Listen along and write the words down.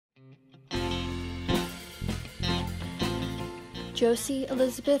Josie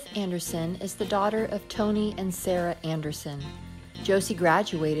Elizabeth Anderson is the daughter of Tony and Sarah Anderson. Josie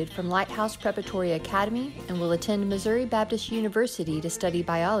graduated from Lighthouse Preparatory Academy and will attend Missouri Baptist University to study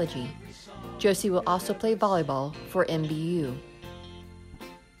biology. Josie will also play volleyball for MBU.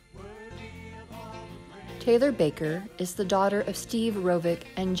 Taylor Baker is the daughter of Steve Rovick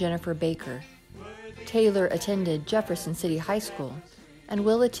and Jennifer Baker. Taylor attended Jefferson City High School and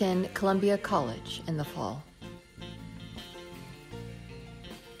will attend Columbia College in the fall.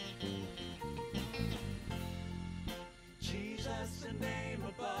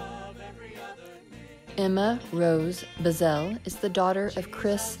 Emma Rose Bazell is the daughter of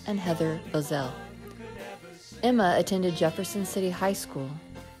Chris and Heather Bazell. Emma attended Jefferson City High School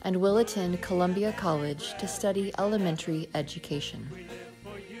and will attend Columbia College to study elementary education.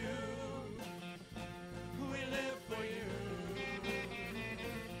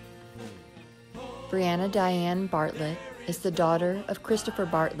 Brianna Diane Bartlett is the daughter of Christopher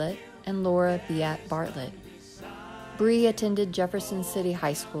Bartlett and Laura Beat Bartlett. Bree attended Jefferson City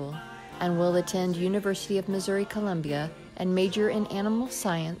High School and will attend University of Missouri-Columbia and major in animal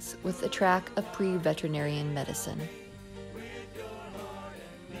science with a track of pre-veterinarian medicine.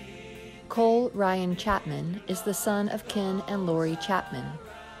 Cole Ryan Chapman is the son of Ken and Lori Chapman.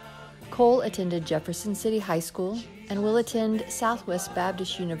 Cole attended Jefferson City High School and will attend Southwest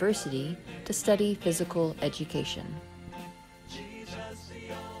Baptist University to study physical education.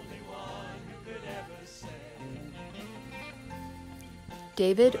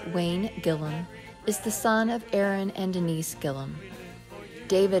 David Wayne Gillum is the son of Aaron and Denise Gillum.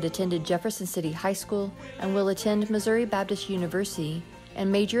 David attended Jefferson City High School and will attend Missouri Baptist University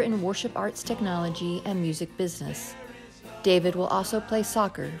and major in worship arts technology and music business. David will also play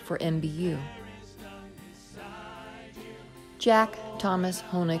soccer for MBU. Jack Thomas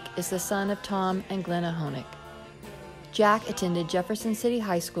Hoenick is the son of Tom and Glenna Hoenick. Jack attended Jefferson City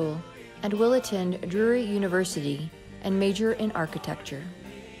High School and will attend Drury University and major in architecture.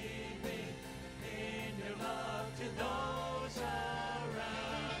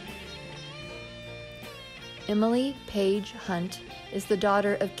 Emily Page Hunt is the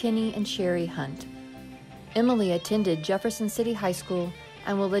daughter of Kenny and Sherry Hunt. Emily attended Jefferson City High School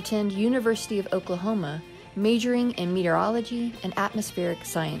and will attend University of Oklahoma, majoring in meteorology and atmospheric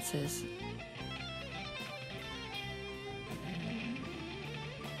sciences.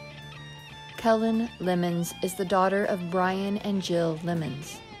 Kellen Lemons is the daughter of Brian and Jill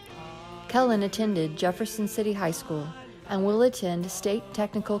Lemons. Kellen attended Jefferson City High School and will attend State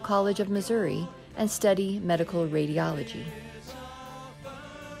Technical College of Missouri and study medical radiology.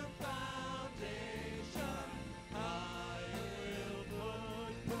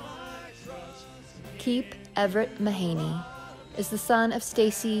 Keep Everett Mahaney is the son of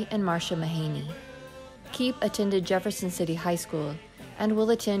Stacy and Marcia Mahaney. Keep attended Jefferson City High School and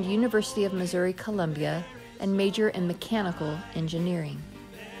will attend University of Missouri-Columbia and major in mechanical engineering.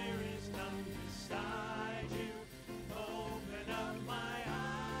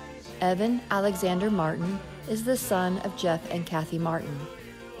 Evan Alexander Martin is the son of Jeff and Kathy Martin.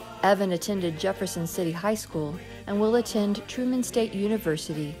 Evan attended Jefferson City High School and will attend Truman State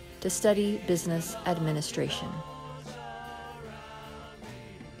University to study business administration.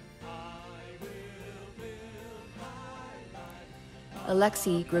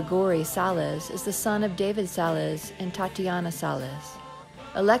 Alexi Gregory Sales is the son of David Sales and Tatiana Sales.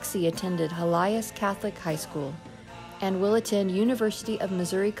 Alexi attended Helias Catholic High School and will attend University of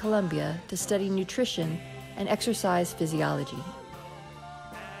Missouri-Columbia to study nutrition and exercise physiology.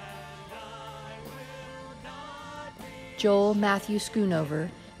 Joel Matthew Schoonover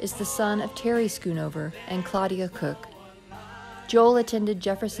is the son of Terry Schoonover and Claudia Cook. Joel attended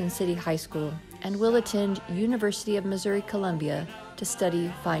Jefferson City High School and will attend University of Missouri-Columbia to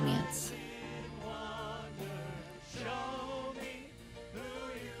study finance.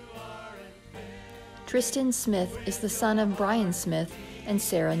 Tristan Smith is the son of Brian Smith and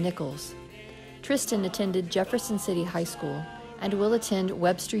Sarah Nichols. Tristan attended Jefferson City High School and will attend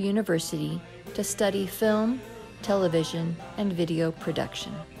Webster University to study film, television, and video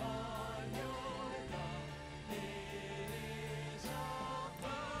production.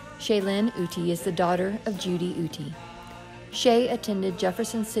 Shaylin Uti is the daughter of Judy Uti. Shay attended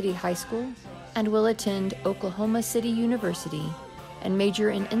Jefferson City High School and will attend Oklahoma City University and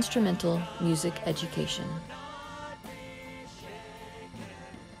major in instrumental music education.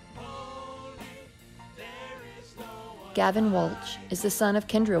 Gavin Walsh is the son of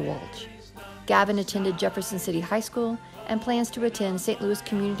Kendra Walsh. Gavin attended Jefferson City High School and plans to attend St. Louis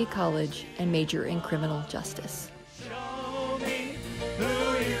Community College and major in criminal justice.